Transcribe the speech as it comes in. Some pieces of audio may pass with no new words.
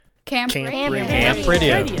Camp Radio. Camp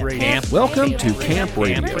Radio. Welcome to Camp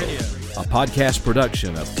Radio, a podcast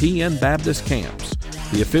production of TN Baptist Camps,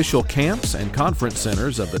 the official camps and conference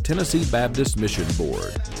centers of the Tennessee Baptist Mission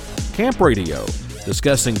Board. Camp Radio,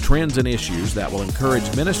 discussing trends and issues that will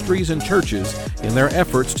encourage ministries and churches in their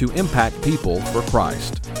efforts to impact people for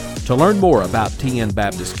Christ. To learn more about TN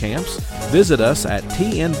Baptist Camps, visit us at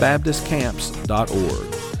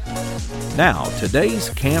tnbaptistcamps.org. Now, today's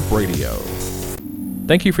Camp Radio.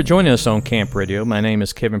 Thank you for joining us on Camp Radio. My name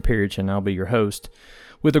is Kevin Pearage, and I'll be your host.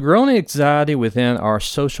 With the growing anxiety within our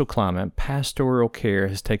social climate, pastoral care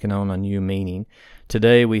has taken on a new meaning.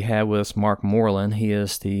 Today we have with us Mark Moreland. He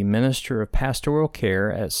is the Minister of Pastoral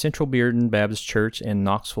Care at Central Bearden Baptist Church in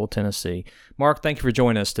Knoxville, Tennessee. Mark, thank you for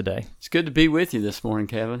joining us today. It's good to be with you this morning,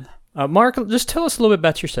 Kevin. Mark, just tell us a little bit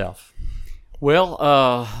about yourself. Well,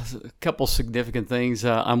 a couple significant things.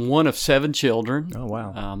 I'm one of 7 children. Oh,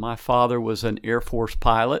 wow. My father was an Air Force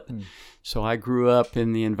pilot, so I grew up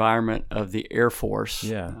in the environment of the Air Force.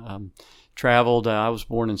 Yeah. Traveled. I was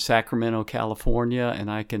born in Sacramento, California,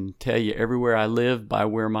 and I can tell you everywhere I lived by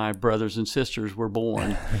where my brothers and sisters were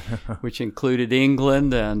born, which included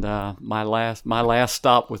England. And my last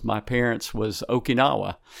stop with my parents was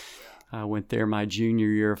Okinawa. I went there my junior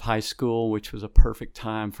year of high school, which was a perfect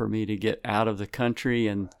time for me to get out of the country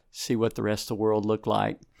and see what the rest of the world looked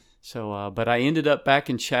like. So, but I ended up back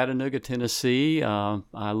in Chattanooga, Tennessee.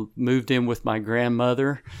 I moved in with my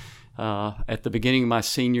grandmother. At the beginning of my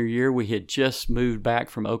senior year, we had just moved back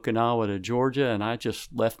from Okinawa to Georgia, and I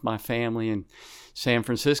just left my family in San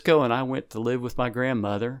Francisco, and I went to live with my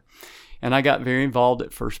grandmother. And I got very involved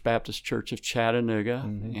at First Baptist Church of Chattanooga,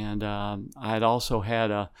 and I had also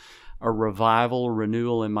had a revival,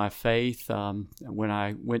 renewal in my faith. When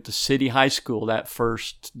I went to City High School that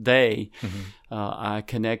first day, I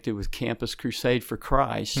connected with Campus Crusade for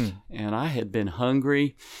Christ, and I had been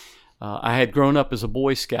hungry. I had grown up as a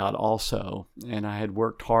Boy Scout also, and I had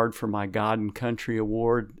worked hard for my God and Country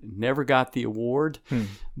Award. Never got the award,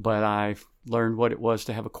 but I learned what it was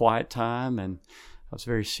to have a quiet time, and I was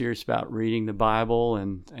very serious about reading the Bible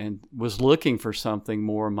and was looking for something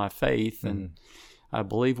more in my faith. And I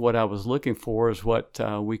believe what I was looking for is what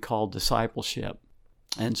we call discipleship.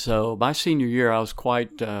 And so my senior year, I was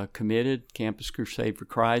quite committed, Campus Crusade for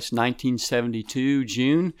Christ. 1972,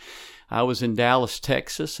 June, I was in Dallas,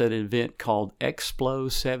 Texas at an event called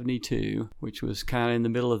Explo 72, which was kind of in the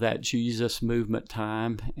middle of that Jesus movement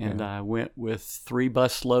time. And I went with 3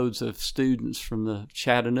 bus loads of students from the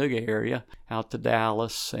Chattanooga area out to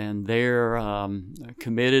Dallas, and there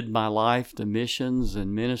committed my life to missions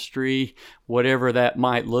and ministry, whatever that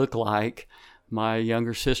might look like. My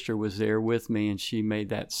younger sister was there with me, and she made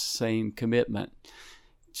that same commitment.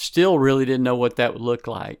 Still really didn't know what that would look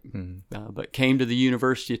like, but came to the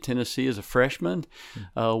University of Tennessee as a freshman,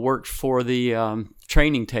 worked for the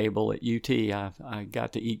training table at UT. I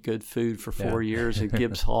got to eat good food for 4 years at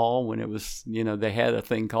Gibbs Hall when it was, they had a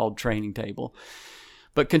thing called training table.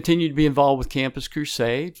 But continued to be involved with Campus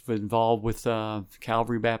Crusade, involved with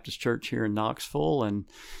Calvary Baptist Church here in Knoxville,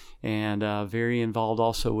 and very involved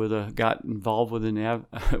also got involved with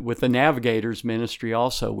the Navigators ministry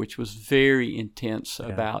also, which was very intense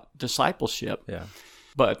about discipleship. Yeah.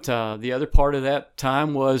 But the other part of that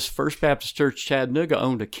time was First Baptist Church Chattanooga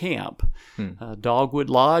owned a camp,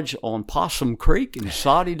 Dogwood Lodge on Possum Creek in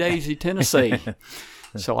Soddy Daisy, Tennessee.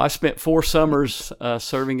 So I spent 4 summers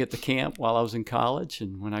serving at the camp while I was in college,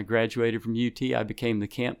 and when I graduated from UT, I became the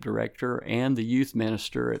camp director and the youth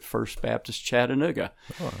minister at First Baptist Chattanooga,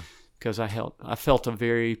 because I felt a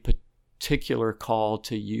very particular call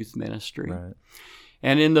to youth ministry. Right.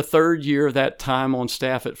 And in the 3rd year of that time on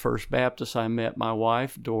staff at First Baptist, I met my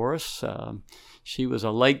wife, Doris. She was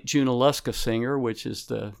a Lake Junaluska singer, which is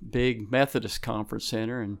the big Methodist conference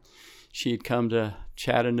center, and she had come to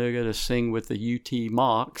Chattanooga to sing with the UT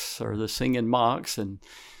Mocs, or the Singing Mocs, and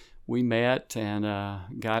we met and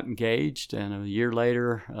got engaged. And a year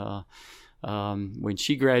later, when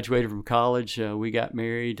she graduated from college, we got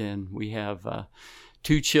married, and we have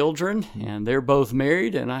 2 children, and they're both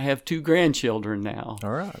married, and I have 2 grandchildren now.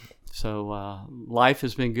 All right. So life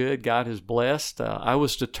has been good. God has blessed. I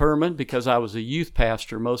was determined, because I was a youth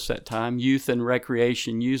pastor most of that time, youth and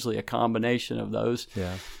recreation, usually a combination of those,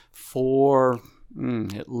 for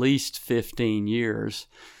at least 15 years,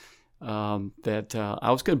 that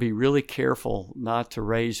I was going to be really careful not to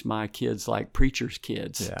raise my kids like preachers'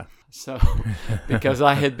 kids. Yeah. So, because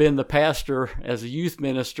I had been the pastor as a youth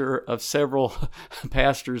minister of several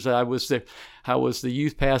pastors, I was the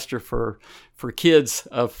youth pastor for kids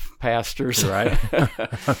of pastors. Right.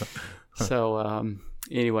 So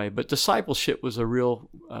Anyway, but discipleship was a real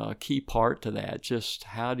key part to that. Just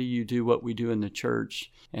how do you do what we do in the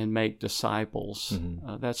church and make disciples?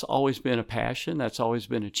 That's always been a passion. That's always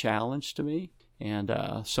been a challenge to me. And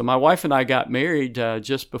so my wife and I got married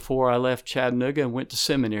just before I left Chattanooga and went to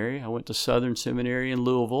seminary. I went to Southern Seminary in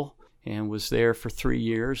Louisville and was there for 3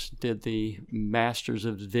 years, did the Master's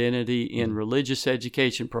of Divinity in Religious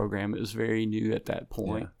Education program. It was very new at that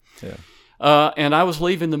point. Yeah. And I was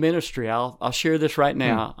leaving the ministry. I'll share this right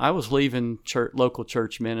now. I was leaving local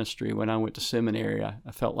church ministry when I went to seminary.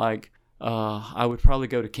 I felt like I would probably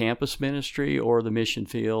go to campus ministry or the mission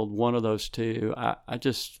field, one of those two. I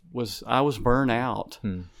was burnt out.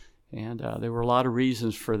 And there were a lot of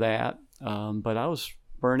reasons for that. But I was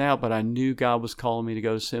burnt out, but I knew God was calling me to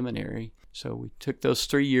go to seminary. So we took those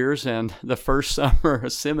 3 years, and the first summer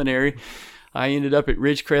of seminary, I ended up at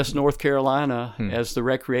Ridgecrest, North Carolina as the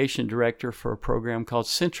recreation director for a program called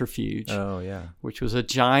Centrifuge, which was a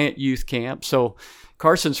giant youth camp. So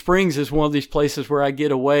Carson Springs is one of these places where I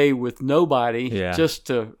get away with nobody just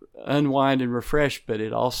to unwind and refresh, but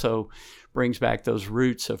it also brings back those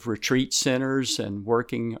roots of retreat centers and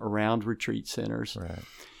working around retreat centers.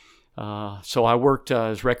 Right. So I worked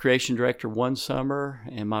as recreation director one summer,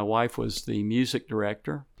 and my wife was the music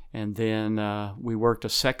director. And then we worked a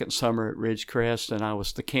second summer at Ridgecrest, and I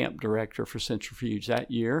was the camp director for Centrifuge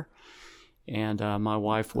that year. And my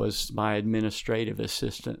wife was my administrative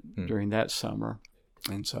assistant during that summer.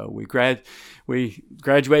 And so we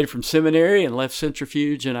graduated from seminary and left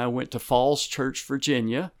Centrifuge, and I went to Falls Church,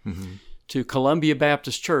 Virginia, to Columbia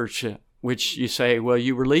Baptist Church, which you say, well,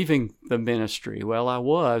 you were leaving the ministry. Well, I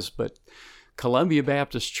was, but Columbia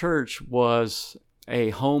Baptist Church was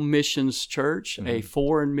a home missions church, a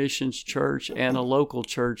foreign missions church, and a local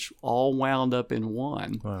church all wound up in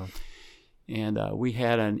one. Wow. And we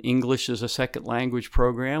had an English as a second language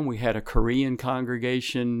program. We had a Korean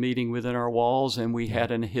congregation meeting within our walls, and we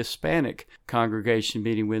had an Hispanic congregation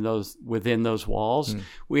meeting within those walls.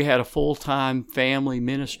 We had a full-time family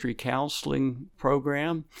ministry counseling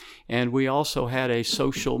program, and we also had a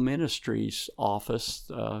social ministries office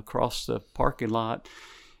across the parking lot.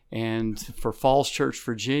 And for Falls Church,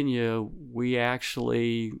 Virginia, we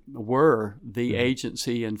actually were the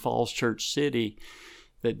agency in Falls Church City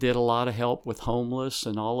that did a lot of help with homeless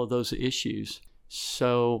and all of those issues.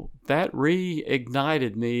 So that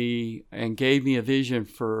reignited me and gave me a vision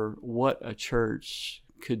for what a church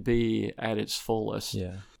could be at its fullest.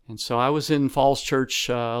 Yeah. And so I was in Falls Church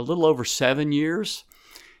a little over 7 years.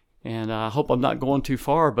 And I hope I'm not going too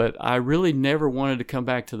far, but I really never wanted to come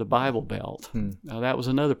back to the Bible Belt. Now, that was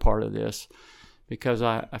another part of this, because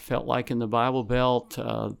I felt like in the Bible Belt,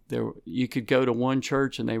 you could go to one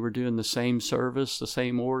church and they were doing the same service, the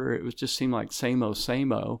same order. It just seemed like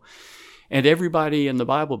same-o. And everybody in the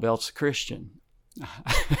Bible Belt's a Christian.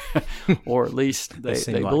 Or at least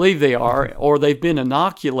they believe they are, or they've been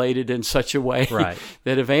inoculated in such a way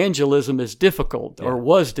that evangelism is difficult or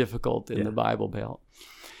was difficult in the Bible Belt.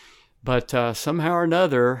 But somehow or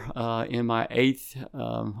another, in my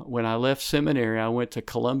when I left seminary, I went to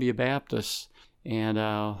Columbia Baptist. And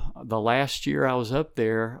the last year I was up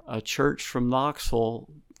there, a church from Knoxville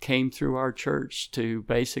came through our church to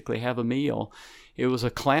basically have a meal. It was a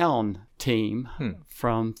clown team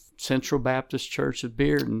from Central Baptist Church of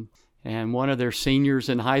Bearden. And one of their seniors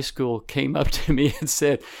in high school came up to me and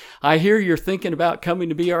said, I hear you're thinking about coming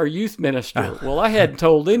to be our youth minister. Well, I hadn't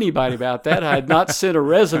told anybody about that. I had not sent a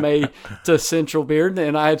resume to Central Bearden,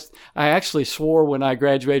 and I actually swore when I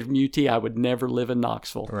graduated from UT I would never live in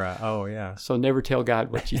Knoxville. Right. Oh, yeah. So never tell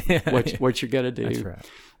God what you're going to do. That's right.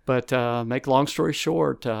 But make a long story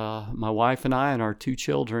short, my wife and I and our 2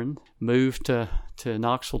 children moved to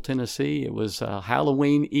Knoxville, Tennessee. It was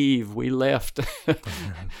Halloween Eve. We left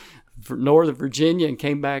northern Virginia and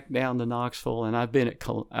came back down to Knoxville, and I've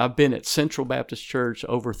been at Central Baptist Church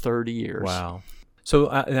over 30 years. Wow. So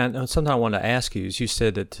something I wanted to ask you is, you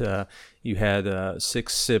said that you had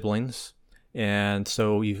 6 siblings, and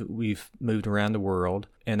so we've moved around the world,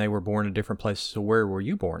 and they were born in different places. So where were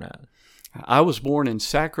you born at? I was born in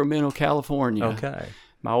Sacramento, California. Okay.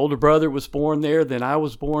 My older brother was born there, then I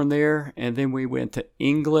was born there, and then we went to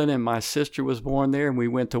England, and my sister was born there, and we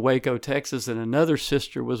went to Waco, Texas, and another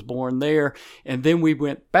sister was born there, and then we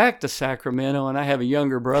went back to Sacramento, and I have a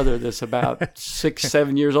younger brother that's about 6,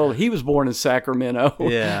 7 years old. He was born in Sacramento.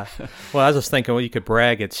 Yeah. Well, I was just thinking, well, you could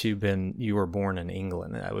brag that you were born in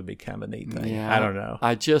England. That would be kind of a neat thing. Yeah, I don't know.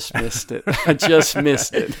 I just missed it. I just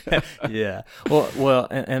missed it. Yeah. Well,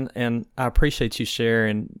 and I appreciate you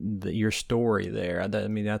sharing your story there.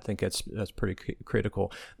 I think that's pretty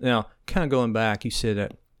critical. Now, kind of going back, you said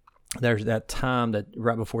that there's that time that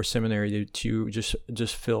right before seminary that you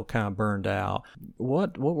just feel kind of burned out.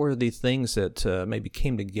 What were the things that maybe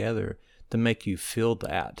came together to make you feel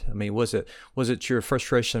that? I mean, was it your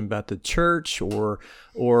frustration about the church, or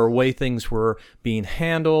way things were being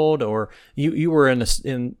handled, or you were in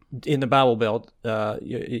the Bible Belt at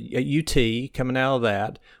UT, coming out of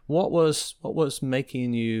that? What was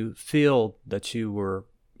making you feel that you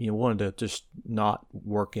wanted to just not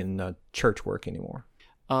work in church work anymore?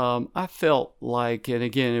 I felt like, and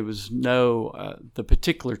again, it was the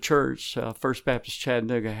particular church, First Baptist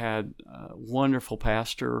Chattanooga, had a wonderful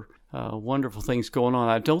pastor, wonderful things going on.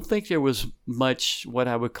 I don't think there was much what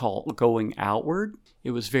I would call going outward.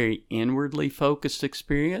 It was very inwardly focused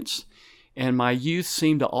experience. And my youth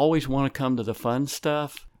seemed to always want to come to the fun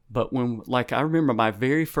stuff. But I remember my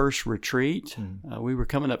very first retreat, we were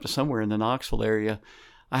coming up to somewhere in the Knoxville area.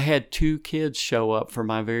 I had 2 kids show up for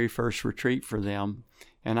my very first retreat for them.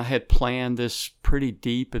 And I had planned this pretty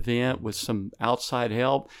deep event with some outside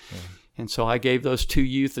help. Yeah. And so I gave those 2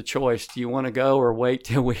 youth a choice. Do you want to go or wait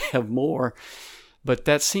till we have more? But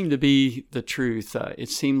that seemed to be the truth. It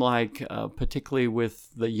seemed like, particularly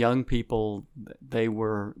with the young people, they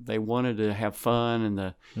wanted to have fun and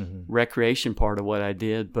the recreation part of what I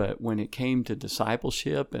did. But when it came to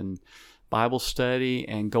discipleship and Bible study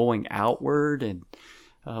and going outward, and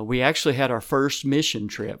we actually had our first mission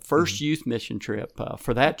trip, youth mission trip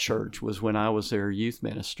for that church was when I was their youth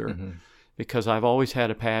minister, because I've always had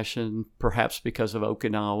a passion, perhaps because of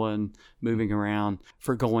Okinawa and moving around,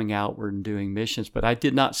 for going outward and doing missions. But I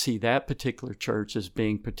did not see that particular church as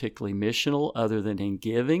being particularly missional other than in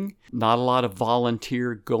giving. Not a lot of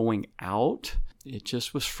volunteer going out. It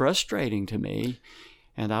just was frustrating to me.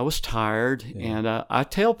 And I was tired, and I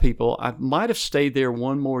tell people I might have stayed there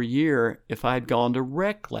one more year if I had gone to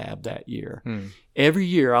Rec Lab that year. Every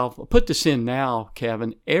year, I'll put this in now,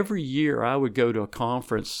 Kevin, every year I would go to a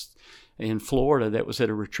conference in Florida that was at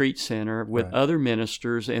a retreat center with other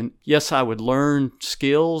ministers. And yes, I would learn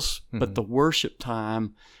skills, but the worship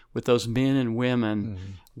time with those men and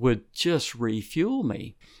women would just refuel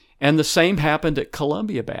me. And the same happened at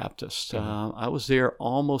Columbia Baptist. I was there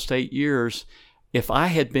almost 8 years. If I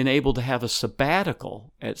had been able to have a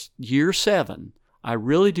sabbatical at year 7, I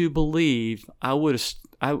really do believe I would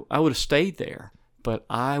have stayed there. But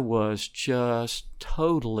I was just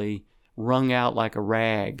totally wrung out like a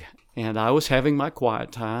rag. And I was having my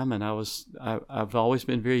quiet time, and I've always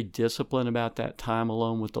been very disciplined about that time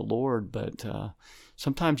alone with the Lord. But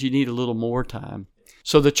sometimes you need a little more time.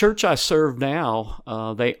 So the church I serve now,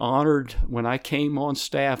 they honored, when I came on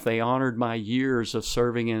staff, they honored my years of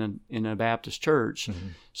serving in a Baptist church.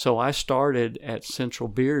 So I started at Central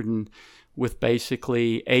Bearden with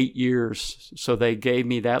basically 8 years. So they gave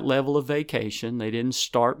me that level of vacation. They didn't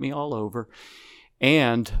start me all over.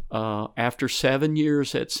 And after 7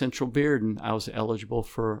 years at Central Bearden, I was eligible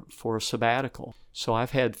for a sabbatical. So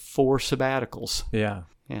I've had 4 sabbaticals. Yeah.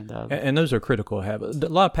 And those are critical to have. A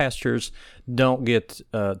lot of pastors don't get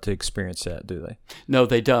to experience that, do they? No,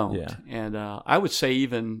 they don't. Yeah. And I would say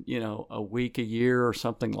even, a week, a year or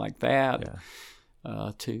something like that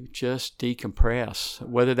to just decompress,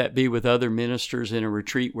 whether that be with other ministers in a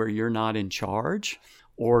retreat where you're not in charge,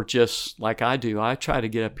 or just like I do. I try to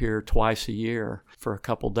get up here twice a year for a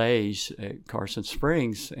couple days at Carson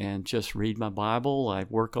Springs and just read my Bible. I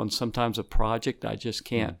work on sometimes a project I just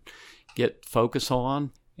can't get focus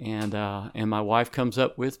on. And my wife comes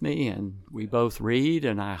up with me, and we both read,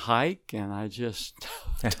 and I hike, and I just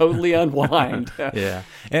totally unwind. Yeah,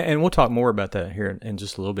 and we'll talk more about that here in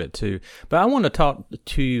just a little bit too. But I want to talk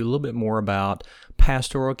to you a little bit more about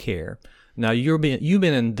pastoral care. Now, you've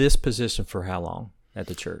been in this position for how long at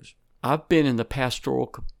the church? I've been in the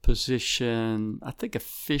pastoral position, I think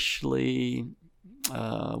officially,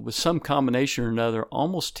 with some combination or another,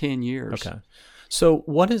 almost 10 years. Okay. So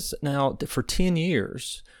what is now, for 10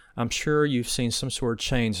 years, I'm sure you've seen some sort of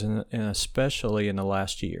change, and especially in the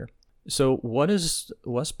last year. So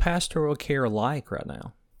what's pastoral care like right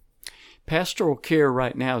now? Pastoral care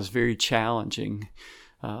right now is very challenging.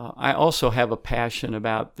 I also have a passion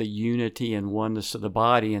about the unity and oneness of the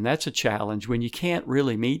body, and that's a challenge when you can't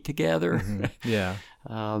really meet together. Yeah.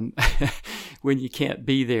 When you can't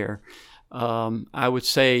be there. I would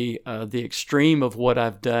say the extreme of what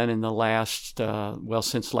I've done in the last,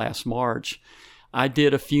 since last March, I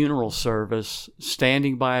did a funeral service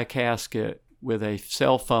standing by a casket with a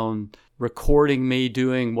cell phone recording me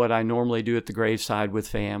doing what I normally do at the graveside with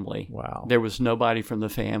family. Wow. There was nobody from the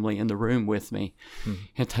family in the room with me.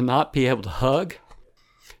 And to not be able to hug,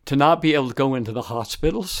 to not be able to go into the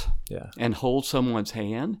hospitals and hold someone's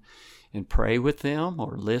hand and pray with them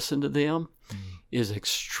or listen to them, is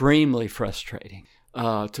extremely frustrating.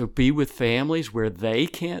 To be with families where they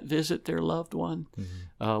can't visit their loved one,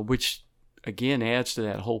 which again adds to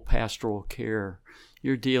that whole pastoral care.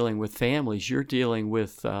 You're dealing with families. You're dealing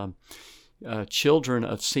with children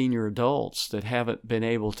of senior adults that haven't been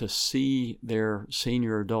able to see their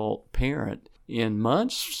senior adult parent in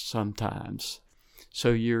months sometimes.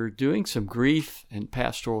 So you're doing some grief and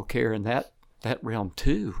pastoral care in that realm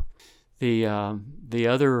too. The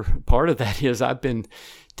other part of that is I've been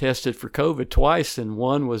tested for COVID twice, and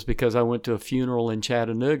one was because I went to a funeral in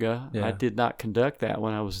Chattanooga. Yeah. I did not conduct that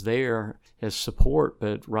when I was there as support,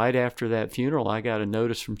 but right after that funeral, I got a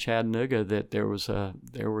notice from Chattanooga that there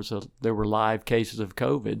were live cases of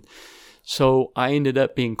COVID. So I ended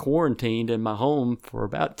up being quarantined in my home for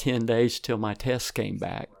about 10 days till my tests came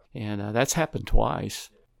back, and that's happened twice.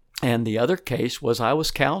 And the other case was I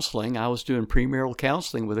was counseling. I was doing premarital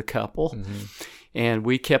counseling with a couple, and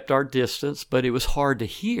we kept our distance, but it was hard to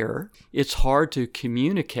hear. It's hard to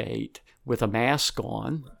communicate with a mask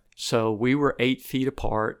on. So we were 8 feet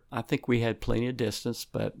apart. I think we had plenty of distance,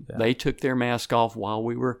 but they took their mask off while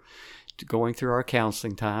we were going through our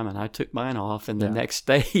counseling time, and I took mine off. And the next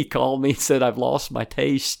day he called me and said, I've lost my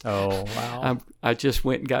taste. Oh, wow. I just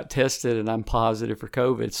went and got tested, and I'm positive for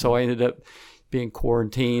COVID. So I ended up being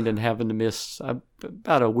quarantined and having to miss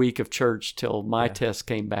about a week of church till my test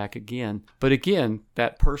came back again. But again,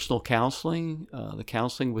 that personal counseling, the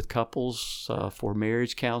counseling with couples for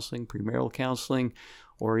marriage counseling, premarital counseling,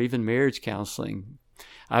 or even marriage counseling.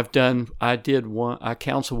 I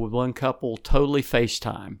counseled with one couple totally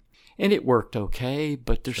FaceTime, and it worked okay,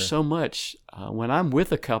 but there's so much. When I'm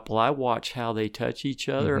with a couple, I watch how they touch each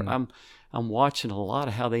other. I'm watching a lot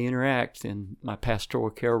of how they interact in my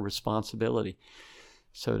pastoral care responsibility.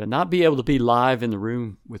 So to not be able to be live in the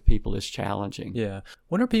room with people is challenging. Yeah.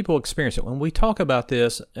 When are people experiencing it? When we talk about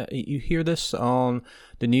this, you hear this on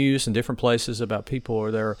the news in different places about people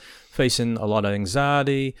they're facing a lot of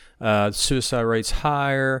anxiety, suicide rates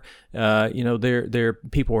higher, their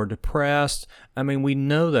people are depressed. I mean, we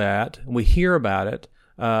know that, we hear about it.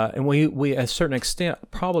 And we, at a certain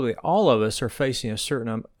extent, probably all of us are facing a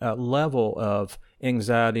certain level of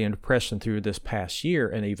anxiety and depression through this past year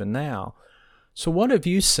and even now. So what have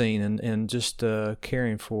you seen in just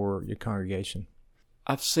caring for your congregation?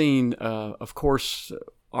 I've seen, of course,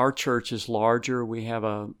 our church is larger. We have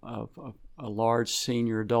a large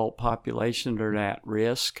senior adult population that are at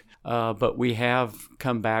risk. But we have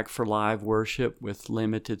come back for live worship with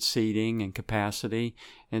limited seating and capacity.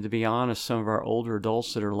 And to be honest, some of our older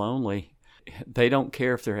adults that are lonely, they don't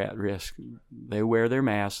care if they're at risk. They wear their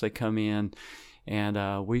masks, they come in,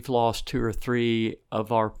 and we've lost 2 or 3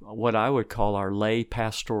 of our, what I would call our lay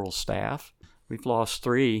pastoral staff. We've lost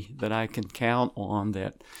 3 that I can count on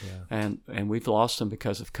that, and we've lost them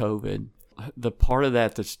because of COVID. The part of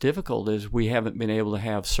that that's difficult is we haven't been able to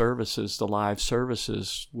have services, the live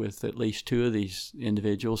services, with at least 2 of these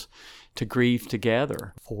individuals to grieve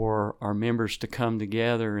together, for our members to come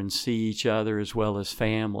together and see each other as well as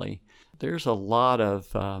family. There's a lot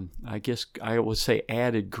of, I guess I would say,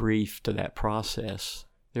 added grief to that process.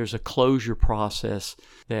 There's a closure process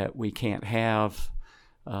that we can't have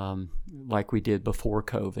like we did before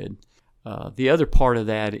COVID. The other part of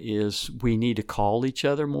that is we need to call each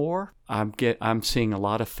other more. I'm seeing a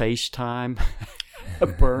lot of FaceTime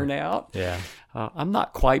burnout. Yeah. I'm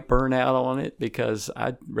not quite burnout on it because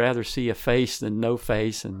I'd rather see a face than no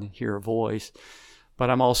face and hear a voice.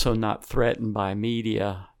 But I'm also not threatened by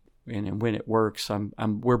media. And when it works,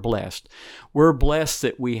 we're blessed. We're blessed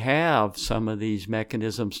that we have some of these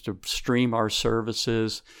mechanisms to stream our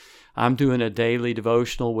services. I'm doing a daily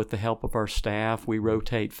devotional with the help of our staff. We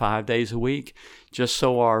rotate 5 days a week just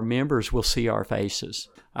so our members will see our faces.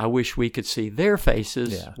 I wish we could see their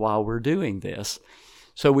faces while we're doing this.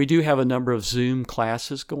 So we do have a number of Zoom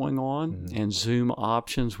classes going on and Zoom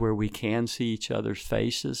options where we can see each other's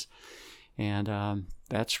faces. And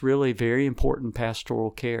that's really very important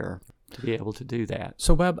pastoral care to be able to do that.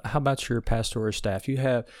 So how about your pastoral staff?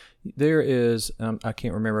 There is, I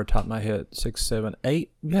can't remember off the top of my head, 6, 7,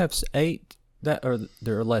 8. You have 8, or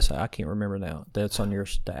there are less, I can't remember now, that's on your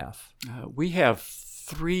staff. We have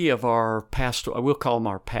 3 of our pastoral, we'll call them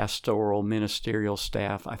our pastoral ministerial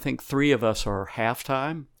staff. I think 3 of us are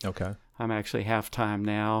half-time. Okay. I'm actually half-time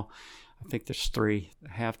now. I think there's 3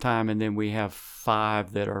 half-time, and then we have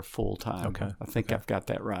 5 that are full-time. Okay. I think I've got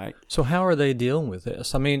that right. So how are they dealing with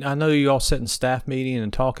this? I mean, I know you all sit in staff meeting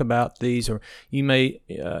and talk about these, or you may,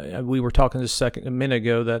 we were talking just a minute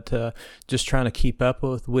ago that just trying to keep up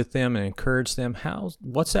with them and encourage them.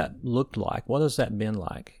 What's that looked like? What has that been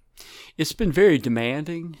like? It's been very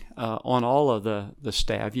demanding on all of the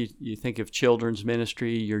staff. You think of children's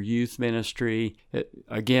ministry, your youth ministry.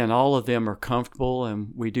 Again, all of them are comfortable,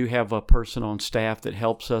 and we do have a person on staff that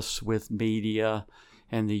helps us with media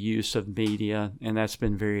and the use of media, and that's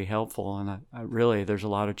been very helpful. And I really, there's a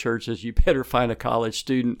lot of churches, you better find a college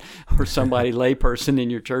student or somebody layperson in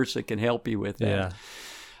your church that can help you with that.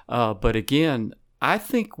 Yeah. But again, I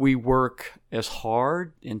think we work as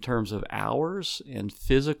hard in terms of hours and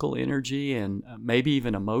physical energy and maybe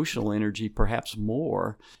even emotional energy, perhaps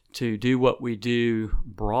more, to do what we do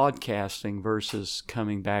broadcasting versus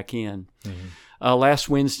coming back in. Mm-hmm. Last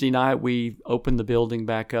Wednesday night, we opened the building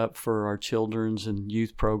back up for our children's and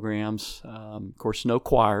youth programs. Of course, no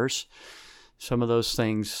choirs. Some of those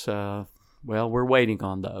things, we're waiting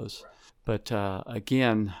on those. But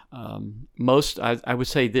again, I would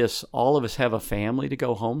say this, all of us have a family to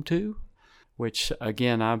go home to, which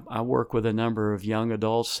again, I work with a number of young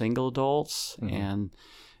adults, single adults, mm-hmm.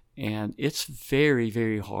 and it's very,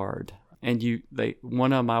 very hard. And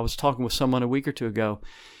one of them, I was talking with someone a week or two ago,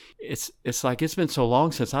 it's like it's been so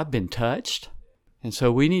long since I've been touched. And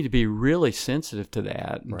so we need to be really sensitive to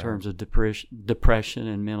that in terms of depression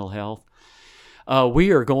and mental health.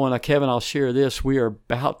 We are going, Kevin, I'll share this. We are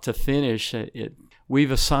about to finish it.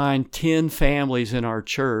 We've assigned 10 families in our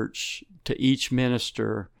church to each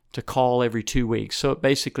minister to call every 2 weeks. So it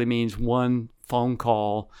basically means one phone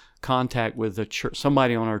call, contact with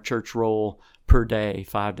somebody on our church roll per day,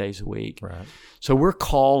 5 days a week. Right. So we're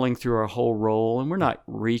calling through our whole roll, and we're not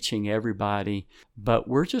reaching everybody, but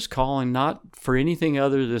we're just calling not for anything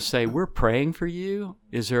other than to say, we're praying for you.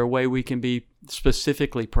 Is there a way we can be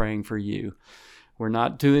specifically praying for you? We're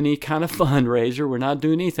not doing any kind of fundraiser. We're not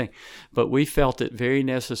doing anything. But we felt it very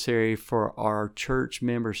necessary for our church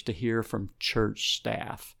members to hear from church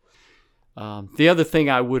staff. The other thing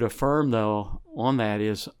I would affirm, though, on that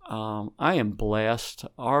is I am blessed.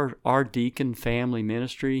 Our deacon family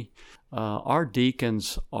ministry, our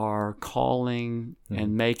deacons are calling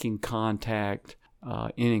and making contact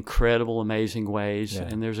in incredible, amazing ways. Yeah.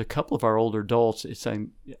 And there's a couple of our older adults, I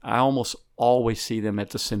almost always see them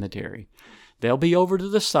at the cemetery. They'll be over to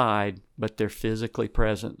the side, but they're physically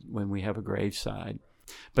present when we have a graveside.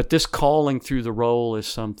 But this calling through the roll is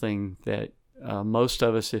something that most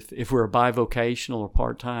of us, if we're bivocational or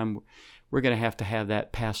part-time, we're going to have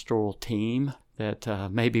that pastoral team that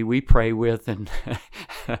maybe we pray with and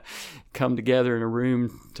come together in a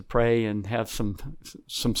room to pray and have some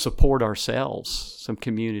support ourselves, some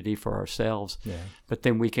community for ourselves. Yeah. But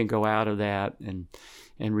then we can go out of that and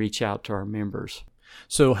reach out to our members.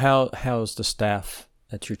 So how's the staff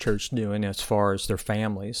at your church doing as far as their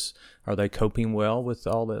families? Are they coping well with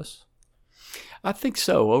all this? I think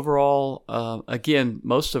so. Overall, again,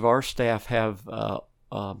 most of our staff have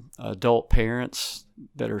adult parents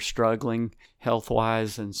that are struggling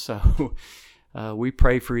health-wise, and so we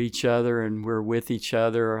pray for each other and we're with each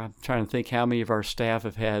other. I'm trying to think how many of our staff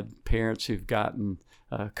have had parents who've gotten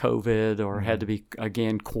COVID or had to be,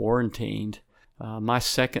 again, quarantined. My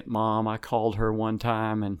second mom, I called her one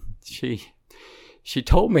time, and she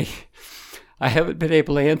told me, I haven't been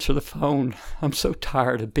able to answer the phone. I'm so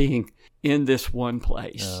tired of being in this one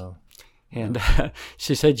place. Oh. And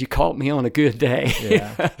she said, you caught me on a good day.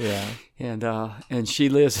 Yeah. And she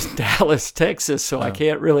lives in Dallas, Texas, so I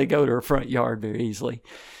can't really go to her front yard very easily.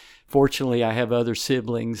 Fortunately, I have other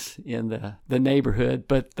siblings in the neighborhood,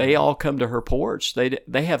 but they all come to her porch.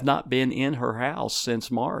 They have not been in her house since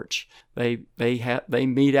March. They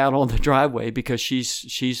meet out on the driveway because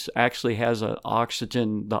she's actually has the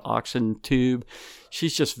oxygen tube.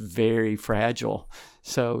 She's just very fragile.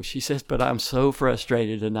 So she says, but I'm so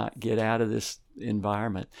frustrated to not get out of this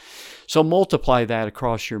environment. So multiply that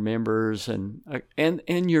across your members and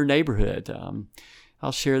your neighborhood.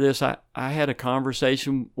 I'll share this. I had a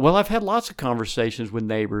conversation. Well, I've had lots of conversations with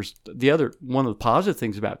neighbors. One of the positive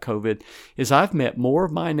things about COVID is I've met more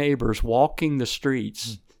of my neighbors walking the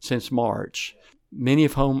streets since March, many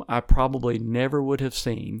of whom I probably never would have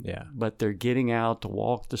seen. Yeah. But they're getting out to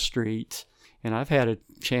walk the streets. And I've had a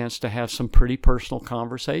chance to have some pretty personal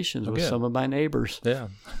conversations with some of my neighbors. Yeah.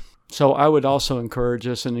 So I would also encourage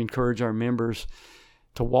us and encourage our members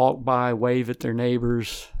to walk by, wave at their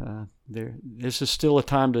neighbors. This is still a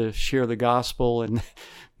time to share the gospel and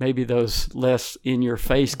maybe those less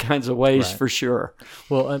in-your-face kinds of ways, for sure.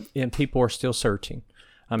 Well, and people are still searching.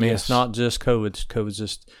 I mean, It's not just COVID.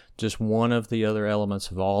 COVID's just one of the other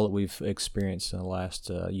elements of all that we've experienced in the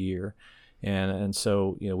last year. And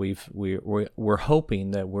so, we're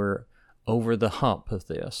hoping that we're over the hump of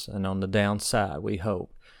this, and on the downside, we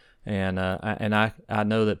hope. And I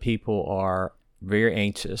know that people are very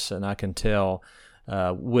anxious, and I can tell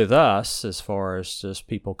with us, as far as just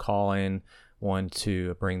people calling, wanting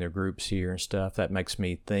to bring their groups here and stuff, that makes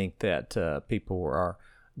me think that people are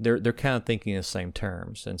they're kind of thinking in the same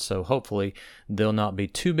terms. And so hopefully they'll not be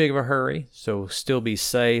too big of a hurry, so still be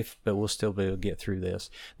safe, but we'll still be able to get through this.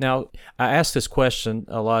 Now, I ask this question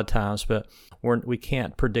a lot of times, but we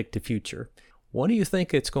can't predict the future. What do you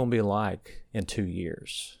think it's going to be like in 2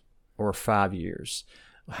 years or 5 years?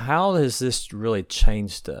 How has this really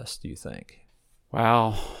changed us, do you think?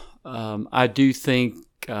 Wow. I do think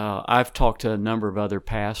I've talked to a number of other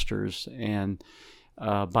pastors, and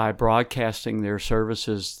by broadcasting their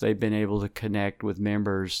services, they've been able to connect with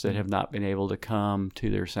members that have not been able to come to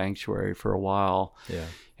their sanctuary for a while. Yeah.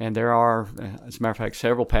 And there are, as a matter of fact,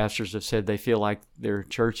 several pastors have said they feel like their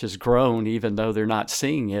church has grown even though they're not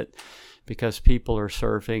seeing it, because people are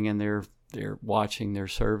surfing and they're watching their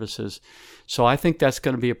services. So I think that's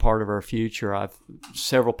going to be a part of our future.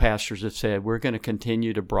 Several pastors have said we're going to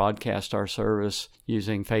continue to broadcast our service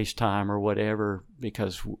using FaceTime or whatever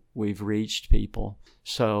because we've reached people.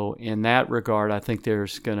 So in that regard, I think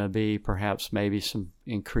there's going to be perhaps maybe some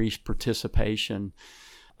increased participation.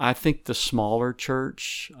 I think the smaller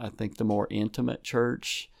church, I think the more intimate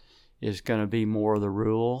church is going to be more the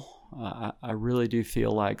rule. I really do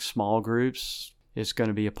feel like small groups is going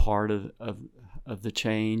to be a part of the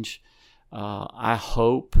change. I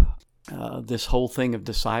hope this whole thing of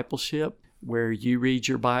discipleship, where you read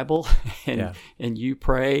your Bible and you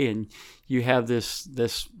pray and you have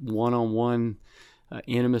this one-on-one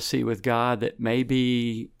intimacy with God, that may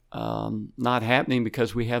be not happening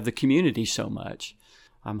because we have the community so much.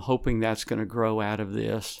 I'm hoping that's going to grow out of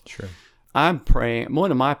this. Sure. I'm praying. One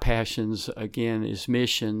of my passions, again, is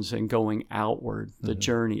missions and going outward, the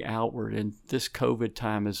journey outward. And this COVID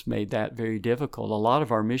time has made that very difficult. A lot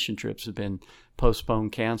of our mission trips have been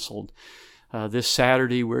postponed, canceled. This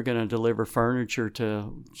Saturday, we're going to deliver furniture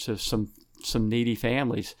to some needy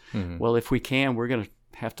families. Mm-hmm. Well, if we can, we're going to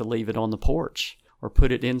have to leave it on the porch or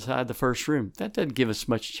put it inside the first room. That doesn't give us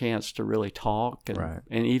much chance to really talk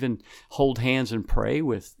and even hold hands and pray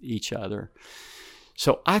with each other.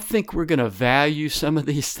 So I think we're going to value some of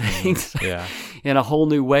these things in a whole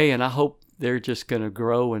new way, and I hope they're just going to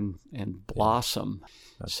grow and blossom.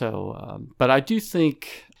 So, but I do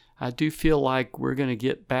feel like we're going to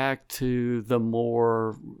get back to the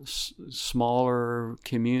more smaller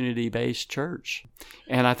community-based church,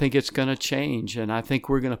 and I think it's going to change, and I think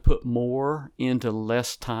we're going to put more into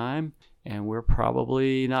less time, and we're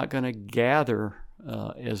probably not going to gather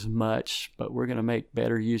as much, but we're going to make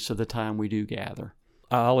better use of the time we do gather.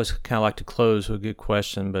 I always kind of like to close with a good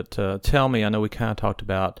question, but tell me, I know we kind of talked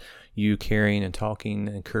about you caring and talking,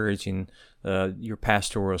 encouraging your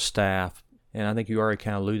pastoral staff, and I think you already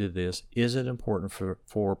kind of alluded to this. Is it important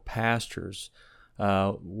for pastors,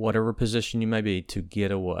 whatever position you may be, to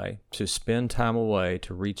get away, to spend time away,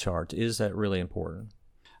 to recharge? Is that really important?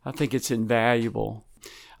 I think it's invaluable.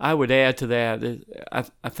 I would add to that,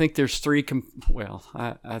 I think there's three,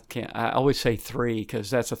 I always say three because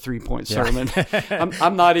that's a 3-point sermon.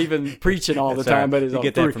 I'm not even preaching all the time, but it's you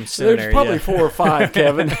get that from seminary. There's probably 4 or 5,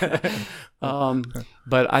 Kevin.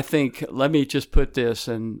 But I think, let me just put this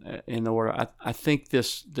in order. I think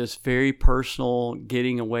this very personal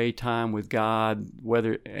getting away time with God,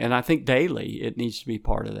 and I think daily it needs to be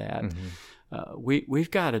part of that. Mm-hmm. We've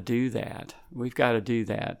got to do that.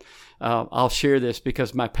 I'll share this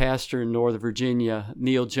because my pastor in Northern Virginia,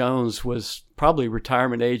 Neil Jones, was probably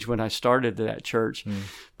retirement age when I started that church.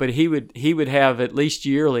 But he would have at least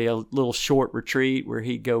yearly a little short retreat where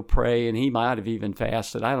he'd go pray, and he might have even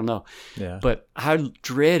fasted. I don't know. Yeah. But I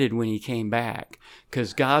dreaded when he came back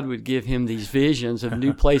because God would give him these visions of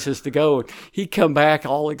new places to go. He'd come back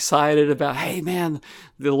all excited about, hey man,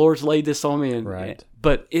 the Lord's laid this on me.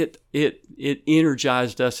 But it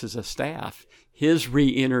energized us as a staff. His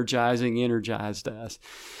re-energizing energized us.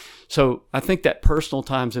 So I think that personal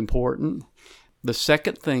time's important. The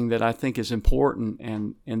second thing that I think is important,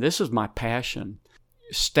 and this is my passion,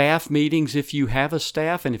 staff meetings, if you have a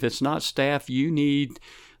staff, and if it's not staff, you need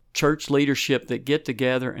church leadership that get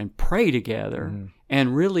together and pray together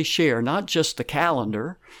and really share, not just the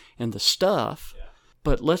calendar and the stuff,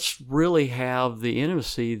 but let's really have the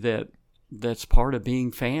intimacy that's part of being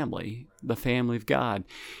family, the family of God.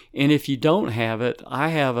 And if you don't have it, I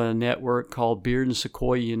have a network called Beard and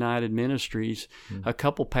Sequoia United Ministries, a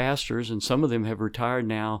couple pastors, and some of them have retired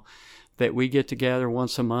now, that we get together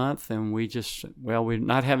once a month and we're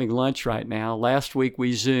not having lunch right now. Last week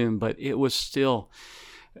we Zoomed, but it's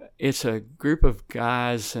a group of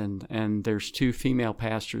guys and there's 2 female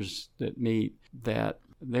pastors that meet that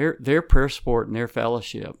their prayer support and their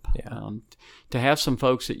fellowship. Yeah. To have some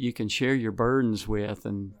folks that you can share your burdens with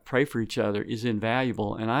and pray for each other is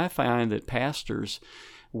invaluable. And I find that pastors,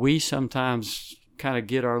 we sometimes kind of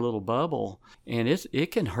get our little bubble, and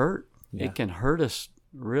it can hurt. Yeah. It can hurt us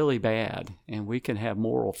really bad, and we can have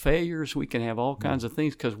moral failures. We can have all kinds of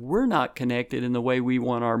things because we're not connected in the way we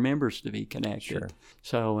want our members to be connected. Sure.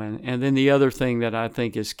 So, and then the other thing that I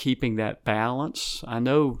think is keeping that balance. I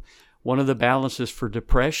know one of the balances for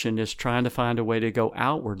depression is trying to find a way to go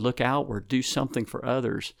outward, look outward, do something for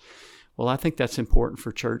others. Well, I think that's important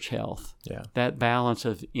for church health. Yeah. That balance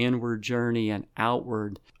of inward journey and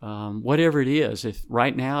outward, whatever it is. If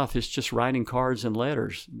it's just writing cards and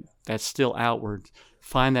letters, that's still outward.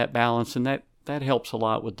 Find that balance, and that helps a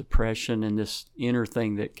lot with depression and this inner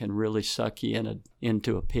thing that can really suck you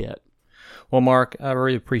into a pit. Well, Mark, I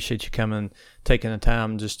really appreciate you taking the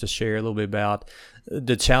time just to share a little bit about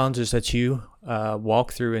the challenges that you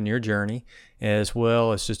walk through in your journey, as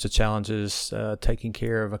well as just the challenges taking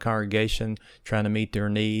care of a congregation, trying to meet their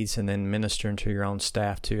needs, and then ministering to your own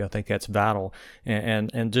staff too. I think that's vital,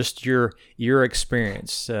 and just your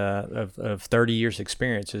experience of 30 years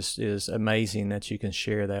experience is amazing that you can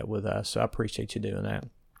share that with us. So I appreciate you doing that.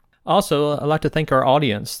 Also, I'd like to thank our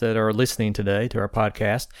audience that are listening today to our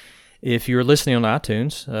podcast. If you're listening on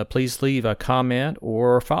iTunes, please leave a comment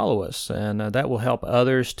or follow us, and that will help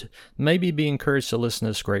others to maybe be encouraged to listen to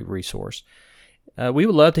this great resource. We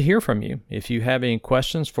would love to hear from you. If you have any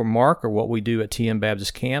questions for Mark or what we do at TN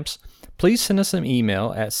Baptist Camps, please send us an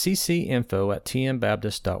email at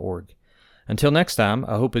ccinfo@tnbaptist.org. Until next time,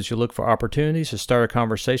 I hope as you look for opportunities to start a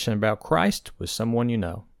conversation about Christ with someone you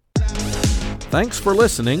know. Thanks for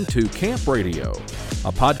listening to Camp Radio,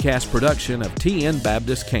 a podcast production of TN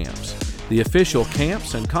Baptist Camps, the official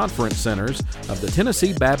camps and conference centers of the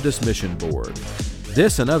Tennessee Baptist Mission Board.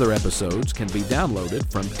 This and other episodes can be downloaded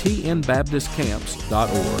from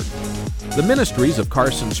tnbaptistcamps.org. The ministries of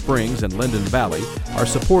Carson Springs and Linden Valley are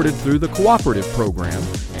supported through the Cooperative Program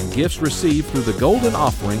and gifts received through the Golden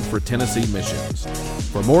Offering for Tennessee Missions.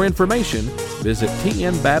 For more information, visit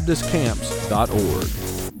tnbaptistcamps.org.